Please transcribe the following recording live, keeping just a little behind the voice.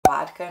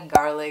vodka and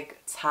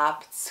garlic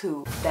top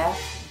 2,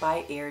 death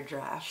by air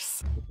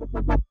drafts.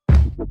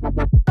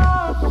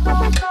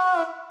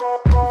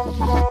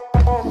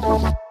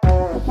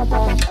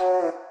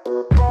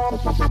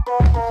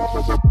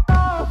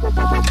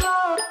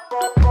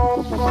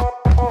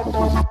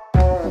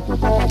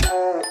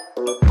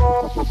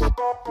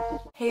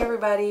 Hey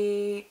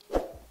everybody,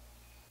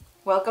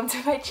 welcome to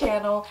my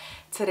channel.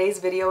 Today's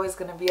video is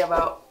going to be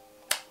about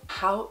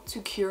how to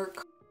cure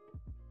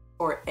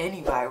or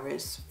any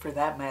virus for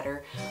that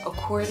matter,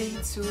 according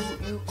to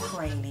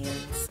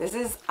Ukrainians. This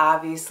is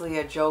obviously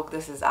a joke.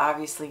 This is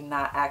obviously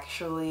not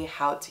actually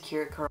how to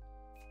cure corona.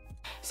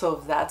 So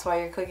if that's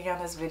why you're clicking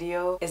on this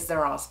video, it's the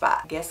wrong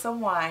spot. Get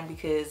some wine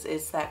because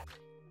it's that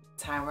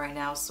time right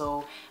now,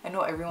 so I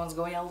know everyone's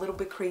going a little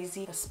bit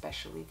crazy,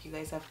 especially if you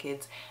guys have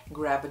kids.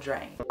 Grab a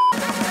drink.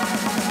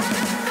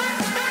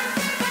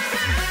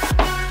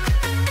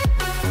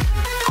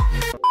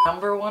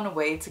 Number one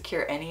way to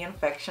cure any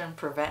infection,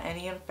 prevent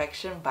any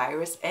infection,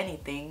 virus,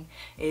 anything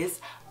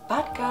is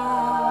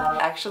vodka.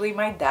 Actually,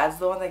 my dad's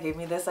the one that gave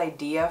me this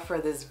idea for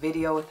this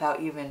video without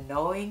even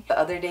knowing. The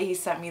other day he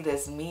sent me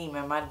this meme,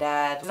 and my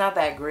dad's not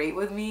that great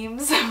with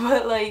memes,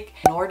 but like,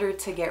 in order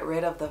to get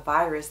rid of the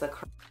virus,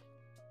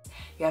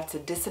 you have to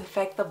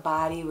disinfect the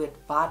body with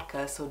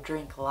vodka, so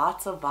drink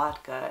lots of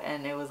vodka.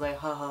 And it was like,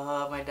 ha ha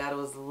ha, my dad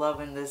was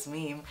loving this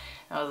meme.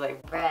 I was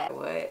like, bruh,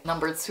 what?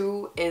 Number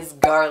 2 is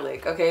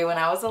garlic. Okay, when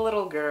I was a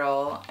little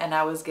girl and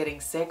I was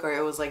getting sick, or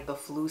it was like the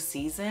flu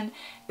season,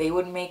 they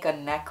would make a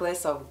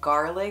necklace of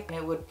garlic and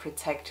it would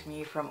protect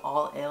me from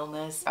all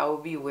illness. I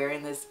would be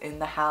wearing this in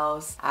the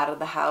house, out of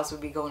the house,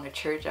 would be going to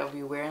church, I would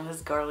be wearing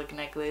this garlic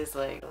necklace.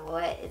 Like,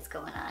 what is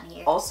going on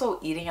here? Also,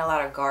 eating a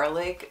lot of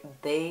garlic,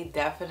 they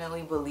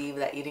definitely believe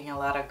that eating a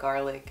lot of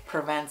garlic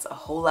prevents a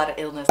whole lot of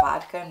illness.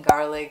 Vodka and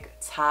garlic,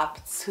 top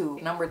 2.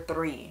 Number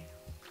 3,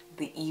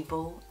 the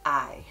evil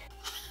eye.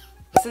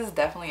 This is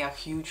definitely a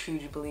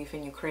huge belief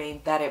in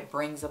Ukraine, that it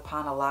brings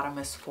upon a lot of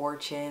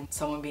misfortune.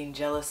 Someone being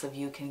jealous of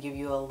you can give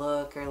you a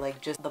look, or like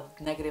just the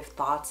negative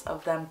thoughts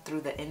of them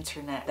through the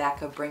internet that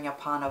could bring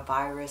upon a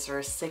virus or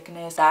a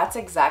sickness. That's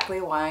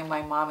exactly why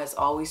my mom is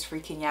always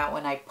freaking out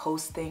when I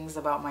post things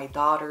about my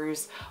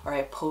daughters, or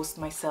I post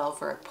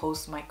myself, or I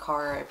post my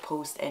car, or I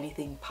post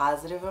anything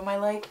positive in my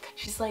life.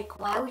 She's like,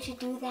 why would you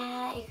do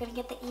that? You're gonna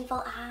get the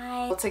evil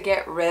eye. Well, to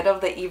get rid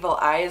of the evil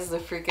eye is the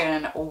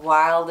freaking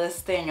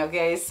wildest thing,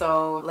 okay?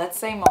 So let's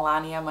say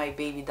Melania, my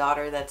baby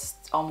daughter that's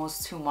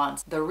almost 2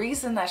 months, the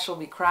reason that she'll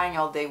be crying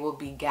all day will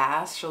be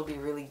gas. She'll be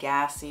really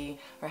gassy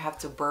or have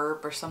to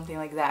burp or something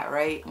like that,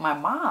 right? My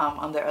mom,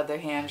 on the other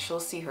hand,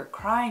 she'll see her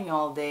crying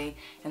all day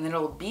and then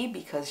it'll be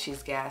because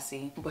she's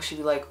gassy, but she'll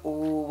be like,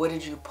 oh, what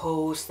did you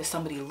post? Did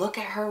somebody look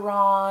at her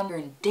wrong? You're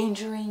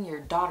endangering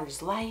your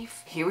daughter's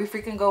life. Here we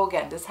freaking go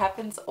again. This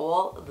happens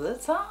all the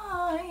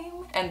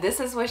time. And this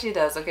is what she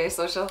does, okay?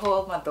 So she'll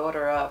hold my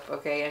daughter up,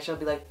 okay? And she'll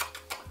be like,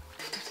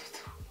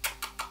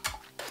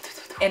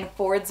 in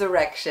 4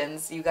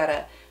 directions. You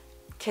gotta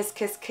kiss,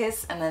 kiss,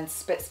 kiss, and then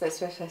spit, spit,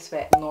 spit, spit,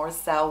 spit.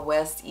 North, south,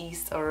 west,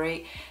 east,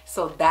 alright?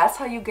 So that's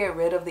how you get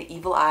rid of the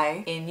evil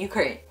eye in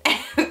Ukraine.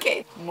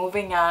 Okay,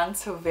 moving on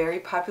to a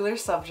very popular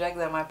subject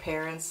that my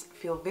parents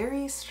feel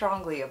very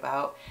strongly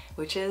about,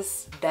 which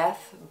is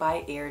death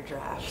by air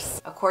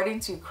drafts. According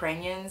to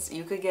Ukrainians,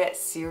 you could get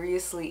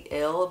seriously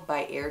ill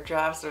by air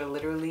drafts, or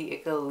literally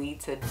it could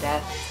lead to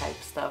death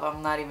type stuff.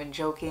 I'm not even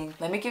joking.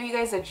 Let me give you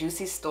guys a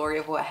juicy story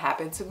of what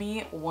happened to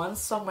me one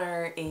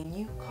summer in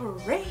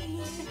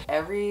Ukraine.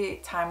 Every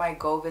time I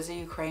go visit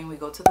Ukraine, we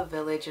go to the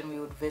village and we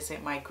would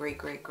visit my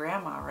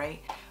great-great-grandma,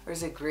 right? Or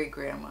is it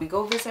great-grandma? We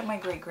go visit my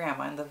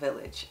great-grandma in the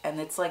village, and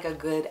it's like a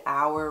good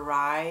hour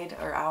ride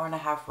or hour and a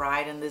half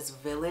ride in this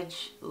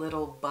village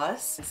little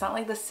bus. It's not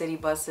like the city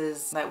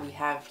buses that we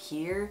have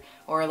here,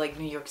 or like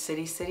New York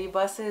City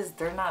buses.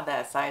 They're not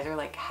that size. They're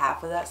like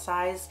half of that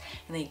size,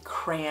 and they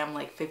cram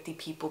like 50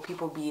 people.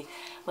 People be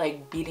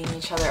like beating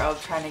each other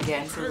up trying to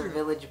get into the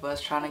village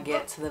bus, trying to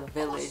get to the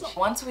village.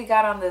 Once we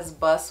got on this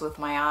bus with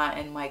my aunt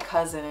and my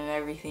cousin and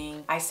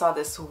everything, I saw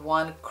this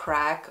one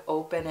crack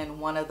open in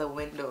one of the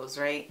windows,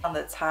 right? On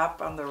the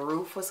top, on the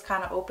roof was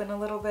kind of open a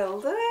little bit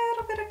of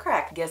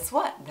crack. Guess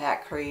what?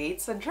 That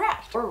creates a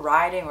draft. We're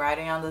riding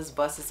on this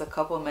bus. It's a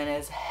couple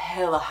minutes,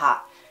 hella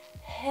hot.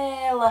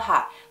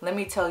 Let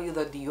me tell you,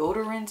 the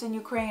deodorants in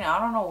Ukraine, I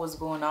don't know what's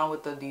going on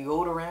with the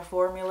deodorant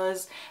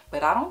formulas,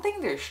 but I don't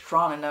think they're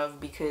strong enough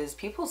because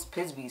people's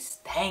piss be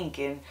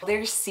stanking.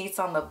 There's seats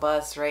on the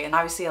bus, right? And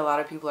obviously a lot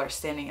of people are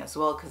standing as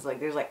well, because like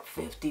there's like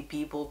 50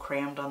 people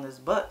crammed on this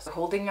bus,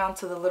 holding on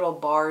to the little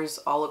bars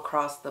all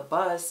across the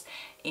bus.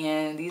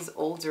 And these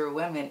older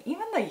women,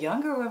 even the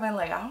younger women,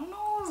 like, I don't know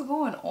what's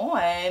going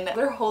on.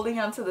 They're holding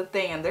onto the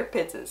thing and their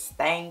pits is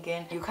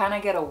stanking. You kind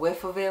of get a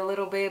whiff of it a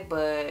little bit,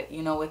 but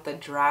you know, with the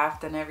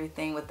draft and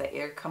everything, with the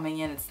air coming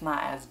in, it's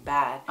not as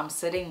bad. I'm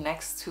sitting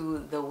next to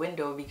the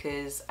window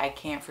because I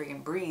can't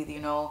freaking breathe, you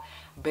know.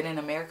 Been in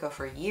America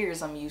for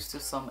years. I'm used to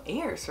some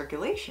air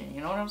circulation, you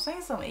know what I'm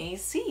saying? Some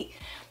AC.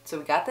 So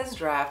we got this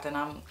draft and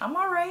I'm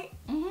all right.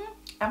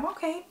 I'm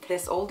okay.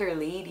 This older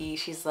lady,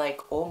 she's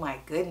like, oh my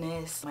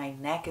goodness, my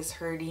neck is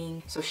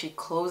hurting. So she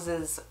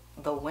closes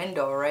the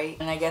window, right?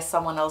 And I guess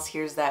someone else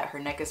hears that her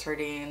neck is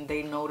hurting and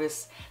they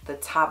notice the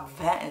top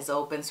vent is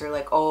open, so they're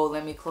like, oh,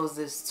 let me close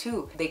this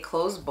too. They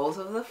close both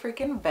of the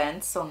freaking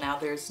vents, so now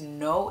there's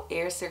no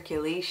air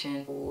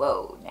circulation.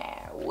 Whoa,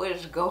 now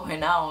what's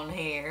going on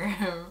here?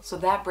 So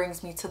that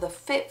brings me to the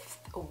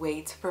 5th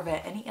way to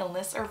prevent any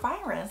illness or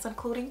virus,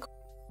 including,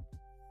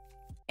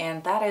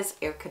 and that is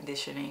air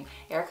conditioning.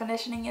 Air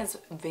conditioning is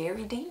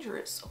very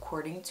dangerous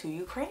according to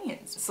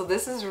Ukrainians. So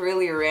this is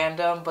really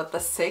random, but the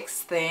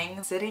 6th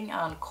thing, sitting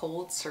on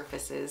cold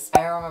surfaces.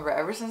 I remember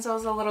ever since I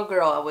was a little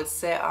girl, I would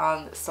sit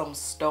on some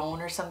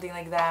stone or something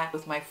like that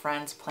with my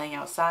friends playing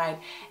outside,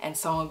 and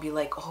someone would be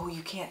like, oh,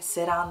 you can't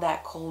sit on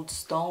that cold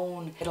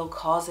stone. It'll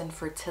cause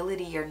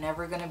infertility. You're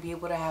never gonna be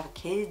able to have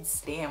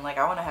kids. Damn, like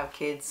I wanna have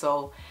kids,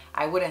 so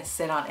I wouldn't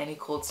sit on any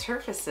cold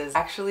surfaces.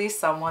 Actually,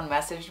 someone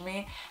messaged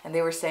me and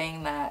they were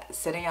saying that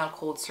sitting on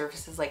cold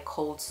surfaces like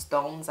cold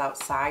stones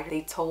outside, they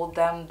told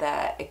them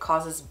that it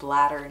causes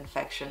bladder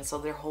infection. So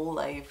their whole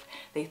life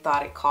they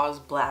thought it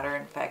caused bladder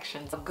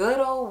infections. A good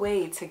old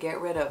way to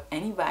get rid of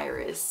any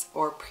virus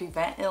or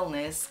prevent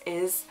illness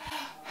is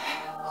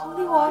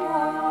holy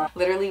water.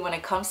 Literally, when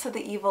it comes to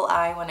the evil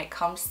eye, when it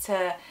comes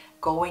to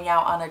going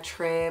out on a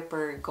trip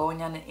or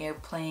going on an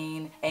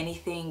airplane,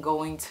 anything,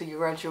 going to your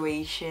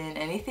graduation,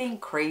 anything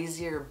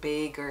crazy or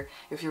big, or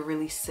if you're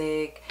really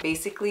sick,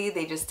 basically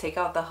they just take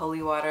out the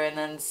holy water and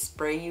then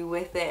spray you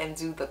with it and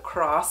do the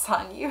cross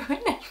on you and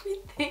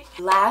everything.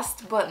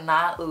 Last but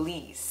not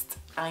least,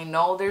 I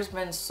know there's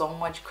been so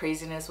much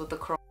craziness with the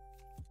corona,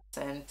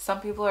 and some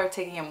people are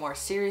taking it more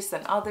serious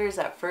than others.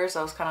 At first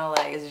I was kind of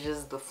like, it's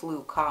just the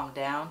flu, calm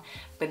down.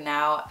 But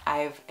now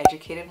I've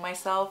educated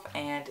myself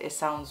and it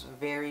sounds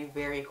very,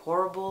 very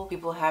horrible.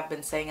 People have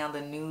been saying on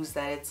the news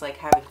that it's like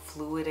having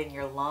fluid in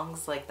your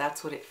lungs. Like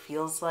that's what it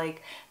feels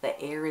like. The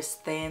air is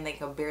thin, they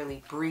can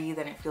barely breathe,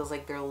 and it feels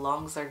like their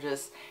lungs are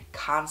just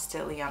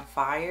constantly on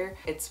fire.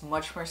 It's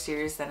much more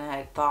serious than I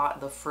had thought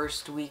the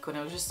first week when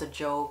it was just a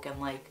joke, and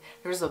like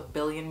there's a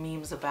billion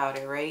memes about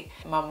it, right?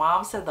 My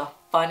mom said the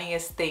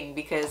funniest thing,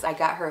 because I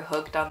got her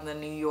hooked on the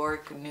New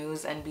York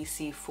news,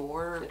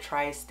 NBC4, the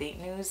tri-state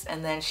news,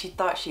 and then she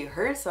thought she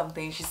heard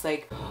something. She's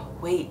like,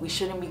 wait, we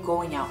shouldn't be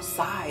going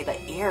outside.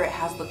 The air, it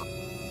has the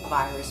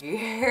virus.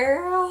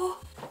 Girl.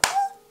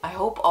 I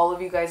hope all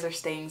of you guys are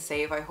staying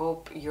safe. I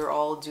hope you're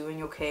all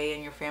doing okay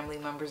and your family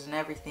members and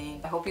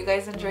everything. I hope you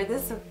guys enjoyed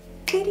this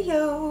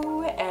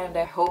video, and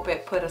I hope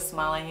it put a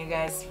smile on you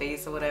guys'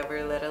 face or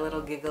whatever, let a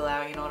little giggle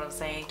out, you know what I'm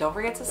saying? Don't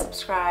forget to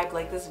subscribe,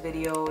 like this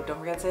video, don't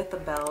forget to hit the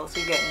bell so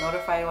you get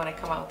notified when I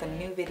come out with a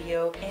new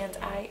video, and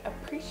I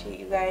appreciate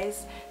you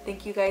guys.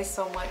 Thank you guys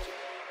so much.